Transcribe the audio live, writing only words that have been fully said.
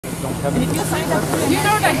You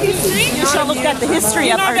know the history? You should look at the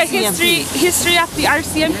history of R.C.M.P. You know the history of the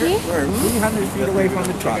R.C.M.P? We're 300 feet away from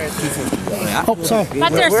the truck. Oh, sorry.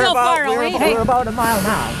 But they're so far away. We're about a mile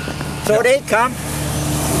now. So they come,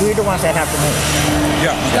 we're the ones that have to move.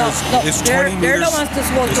 Yeah, it's 20 meters. They're the ones that's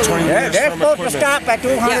supposed to move. They're supposed to stop at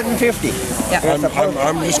 250. Yeah. I'm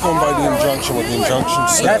just going by the injunction, what the injunction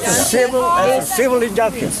says. That's a civil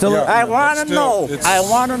injunction. Yeah, I want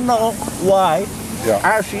to know why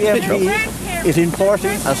R.C.M.P. is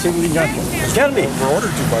enforcing a civil injunction. Tell me. We're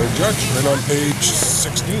ordered to by the judge, and on page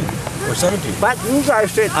 16 or 17. But you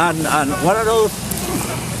guys said on one of those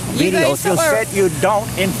videos, you said you don't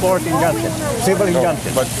enforce injunctions, civil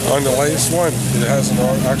injunctions. But on the latest one, it has an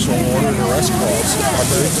actual order and arrest clause. On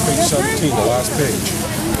page 17, the last page.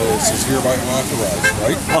 It says hereby authorized,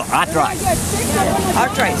 right? Oh, authorized.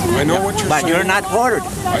 Authorized. I know what you're saying. But you're not ordered.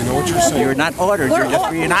 I know what you're saying. You're not ordered. You're just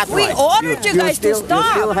being authorized. We ordered you guys to stop.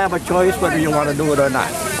 You still have a choice whether you want to do it or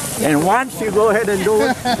not. And once you go ahead and do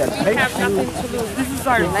it, that makes you... This is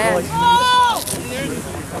our land.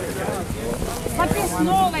 But this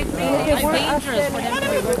snow, like dangerous.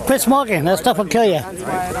 Quit smoking. That stuff will kill you.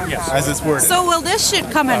 Yes, as it's worded. So will this shit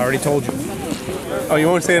come in? I already told you. Oh, you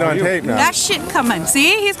won't say it on tape now. That shit coming.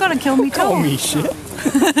 See, he's gonna kill me too. Tell me shit.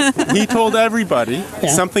 He told everybody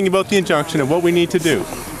something about the injunction and what we need to do.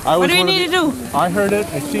 What do we need to do? I heard it,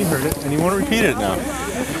 and she heard it, and you want to repeat it now.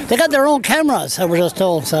 They got their own cameras, I was just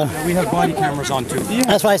told. So We have body cameras on too.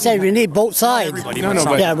 that's why I said we need both sides. No,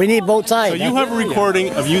 but Yeah, we need both sides. so you have a recording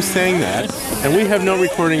of you saying that, and we have no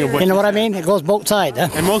recording of what You know what I mean? It goes both sides. Huh?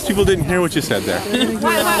 And most people didn't hear what you said there.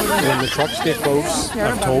 When the trucks get close,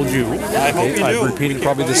 I've told you. Okay, I'm repeating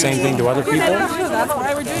probably the same thing to other people.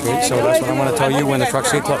 Okay, so that's what I'm going to tell you when the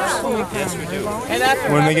trucks get close.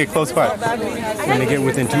 When they get close by. When they get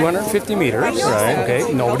within 250 meters, right?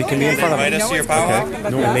 Okay, nobody can be in front of them.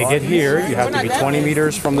 Okay. When they get here, you have to be 20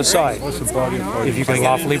 meters from the side. If you can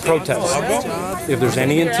lawfully protest. If there's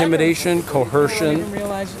any intimidation, coercion,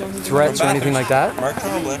 threats, or anything like that,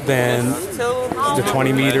 then the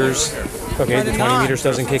 20 meters. Okay, the 20 meters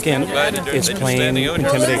doesn't kick in. It's plain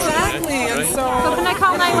intimidation. So can I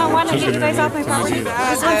call 911 and get you guys off my property?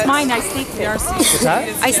 This one's mine. I staked it. What's that?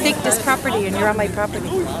 I staked this property, and you're on my property.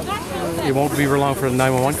 It won't be long for the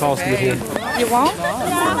 911 calls to get here. You won't?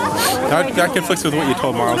 That conflicts with what you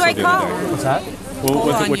told Miles the other day. What's that? Well,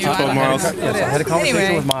 what you told Miles. Yes, I had a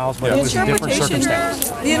conversation with Miles, but it was a different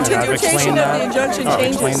circumstance. The interpretation of the injunction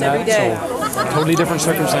changes every day. Totally different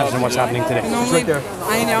circumstance than what's happening today. It's right there.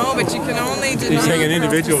 I know, but you can only do He's saying an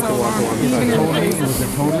individual can walk along the side. It was a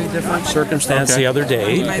totally different circumstance the other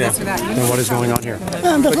day than what is going on here.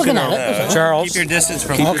 I'm just looking at it. Charles, Keep your distance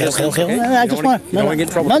from Okay. I just want. you don't want to get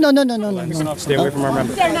in trouble. No. Stay away from our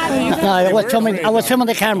members. No, I was filming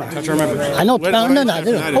the camera. Touch our members. I know. No,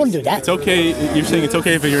 I don't do that. It's okay. You're saying it's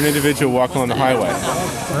okay if you're an individual walking on the highway.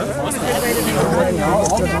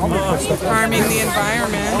 harming the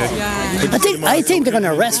environment. I think they're going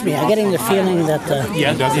to arrest me. I'm getting the feeling that.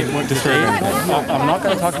 Yeah, I'm not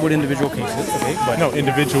going to talk about individual cases, okay? But No,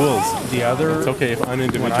 individuals. the other, It's okay if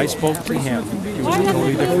unindividual. when I spoke to him, it was a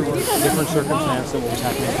totally different circumstance than what was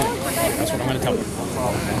happening today. That's what I'm going to tell you.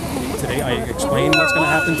 Today, I explained what's going to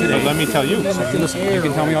happen today. But let me tell you. You listen, you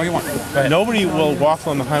can tell me all you want. Go ahead. Nobody will walk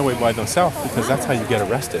on the highway by themselves because that's how you get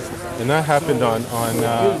arrested. And that happened on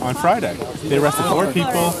Friday. They arrested 4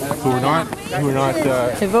 people who were not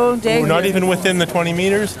even within the 20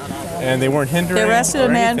 meters, and they weren't hindering. They arrested a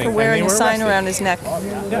man anything, for wearing and a they were sign arrested. around his neck.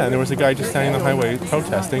 Yeah, and there was a guy just standing on the highway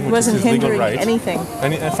protesting, which Wasn't is his legal hindering right. anything.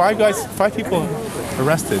 And 5 people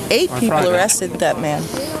arrested. 8 on people Friday. arrested that man.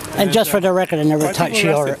 And just for the record, I never touched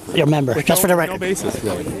your member. Just for the record. No basis,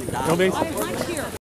 really. No basis.